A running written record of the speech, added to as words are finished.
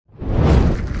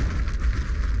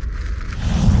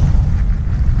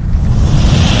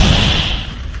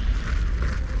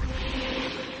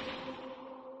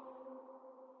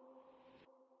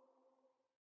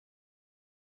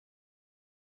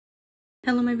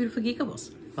Hello, my beautiful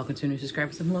geekables. Welcome to new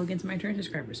subscribers and hello again to my return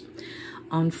subscribers.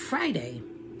 On Friday,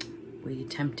 we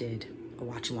attempted a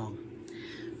watch-along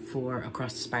for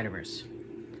Across the Spider-Verse.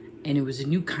 And it was a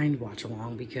new kind of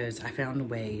watch-along because I found a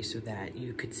way so that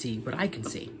you could see what I can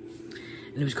see.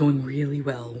 And it was going really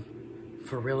well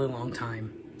for a really long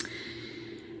time.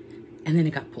 And then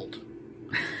it got pulled.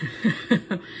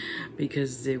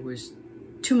 Because there was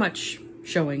too much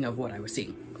showing of what I was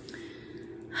seeing.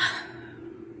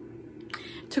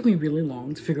 It took me really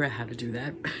long to figure out how to do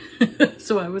that.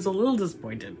 So I was a little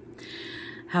disappointed.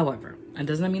 However, that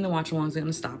doesn't mean the watch-alongs are going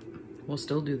to stop. We'll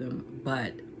still do them,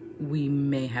 but we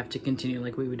may have to continue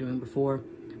like we were doing before,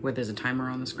 where there's a timer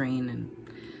on the screen and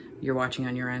you're watching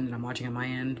on your end and I'm watching on my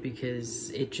end, because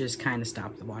it just kind of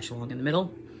stopped the watch-along in the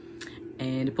middle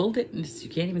and it pulled it and you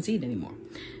can't even see it anymore.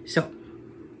 So,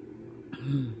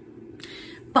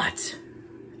 but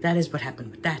that is what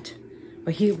happened with that.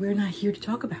 But here, we're not here to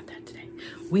talk about that today.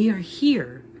 We are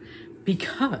here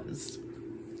because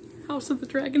House of the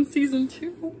Dragon Season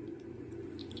 2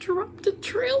 dropped a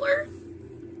trailer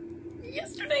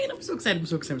yesterday and I'm so excited, I'm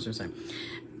so excited.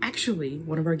 Actually,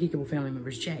 one of our Geekable family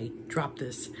members, Jay, dropped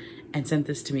this and sent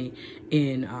this to me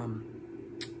in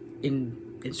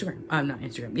Instagram. Not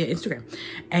Instagram. Yeah, Instagram.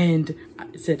 And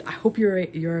it said, I hope you're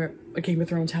a Game of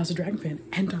Thrones House of Dragon fan.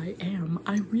 And I am.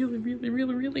 I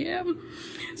really am.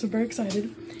 So I'm very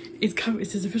excited.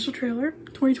 It's his official trailer,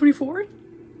 2024.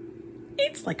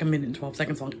 It's like 1 minute and 12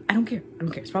 seconds long. I don't care.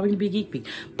 It's probably gonna be a Geekpeat.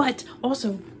 But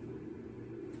also,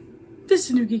 this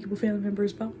is a new Geekable family member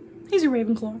as well. He's a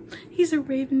Ravenclaw. He's a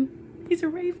Raven, and he's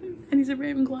a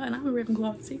Ravenclaw, and I'm a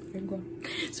Ravenclaw. See,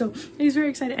 Ravenclaw. So he's very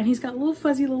excited, and he's got little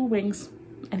fuzzy little wings,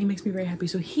 and he makes me very happy.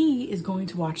 So he is going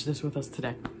to watch this with us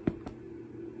today.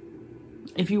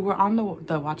 If you were on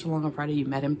the watch along on Friday, you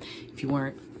met him. If you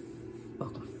weren't,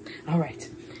 welcome. All right,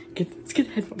 let's get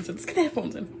the headphones in. Let's get the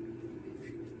headphones in.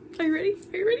 Are you ready?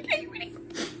 Are you ready?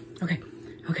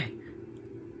 Okay.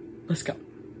 Let's go.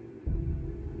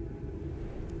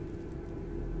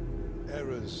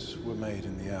 Errors were made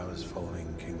in the hours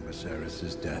following King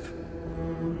Viserys' death.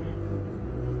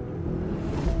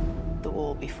 The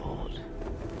war be fought.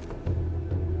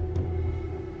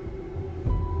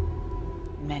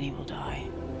 Many will die.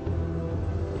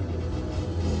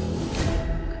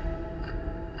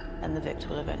 And the victor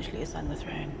will eventually ascend the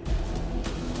throne.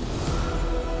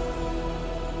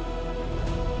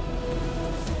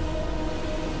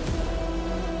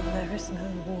 There is no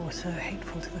war so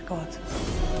hateful to the gods.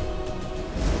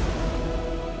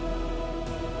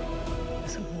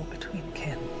 It's a war between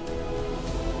kin.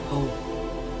 Oh,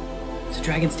 it's a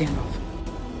dragon standoff.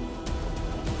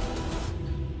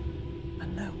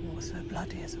 And no war so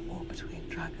bloody as a war between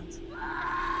dragons.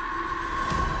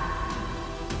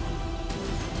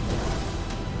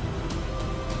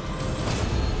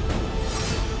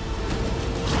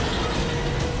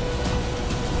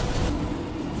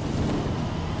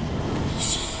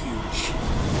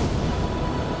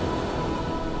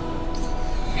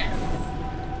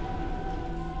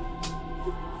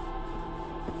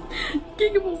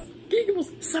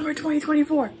 Geekables, summer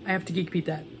 2024. I have to Geekpeat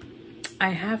that. I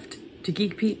have to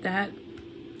Geekpeat that.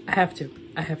 I have to.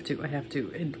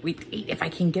 And wait, if I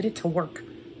can get it to work.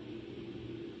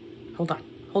 Hold on.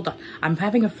 I'm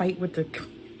having a fight with the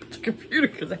computer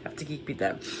because I have to Geekpeat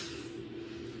that.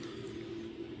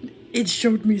 It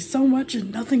showed me so much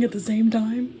and nothing at the same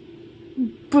time.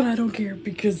 But I don't care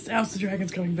because House of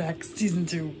Dragon's coming back. Season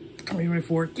 2,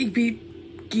 2024.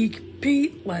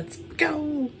 Geekpeat, let's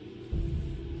go.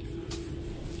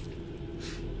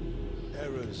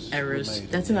 Errors.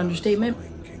 That's an understatement.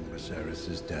 King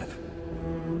Viserys' death.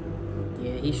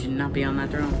 Yeah, he should not be on that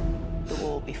throne. The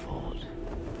war be fought.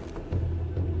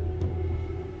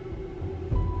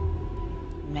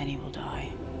 Many will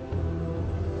die.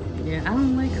 Yeah, I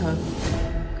don't like her.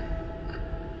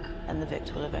 And the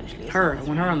victor will eventually ascend Her, the I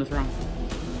want her on the throne.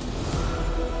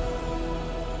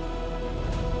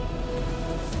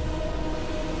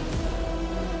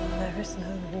 There is no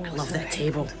war I love so that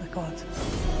table. hateful to the gods.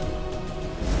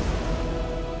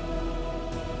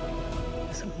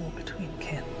 It's a war between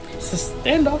kin. It's a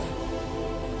standoff.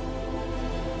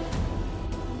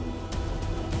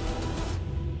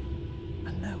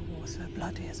 And no war so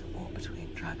bloody as a war between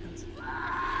dragons.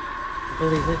 I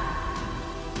believe it.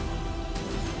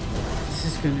 This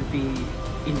is gonna be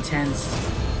intense.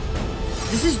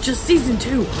 This is just season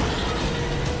 2.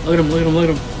 Look at him.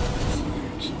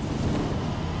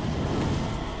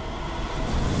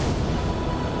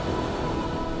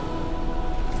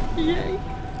 Yay.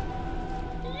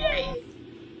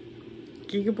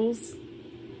 Geekables.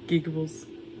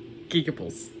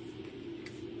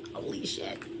 Holy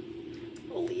shit.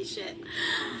 Holy shit.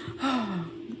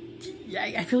 Yeah,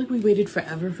 I feel like we waited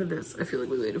forever for this. I feel like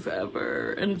we waited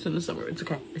forever. And it's in the summer. It's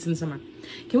okay. It's in the summer.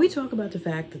 Can we talk about the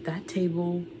fact that that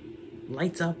table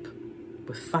lights up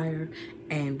with fire?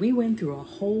 And we went through a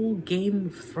whole Game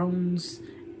of Thrones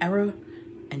era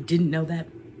and didn't know that.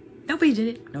 Nobody did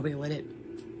it. Nobody lit it.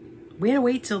 We had to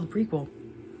wait till the prequel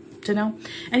to know.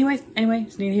 Anyway,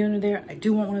 it's neither here nor there. I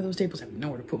do want one of those tables. I have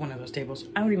nowhere to put one of those tables.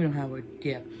 I don't even know how it would,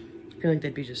 yeah. I feel like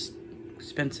they'd be just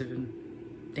expensive and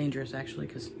dangerous, actually,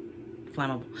 because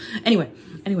flammable. Anyway,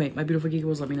 my beautiful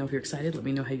geekables, let me know if you're excited. Let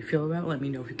me know how you feel about it. Let me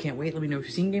know if you can't wait. Let me know if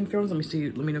you've seen Game of Thrones. Let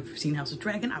me know if you've seen House of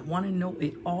Dragon. I want to know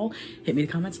it all. Hit me in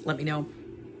the comments. Let me know.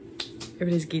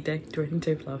 Every day's a geek day. Do everything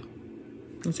safe, love.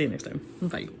 I'll see you next time.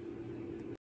 Bye.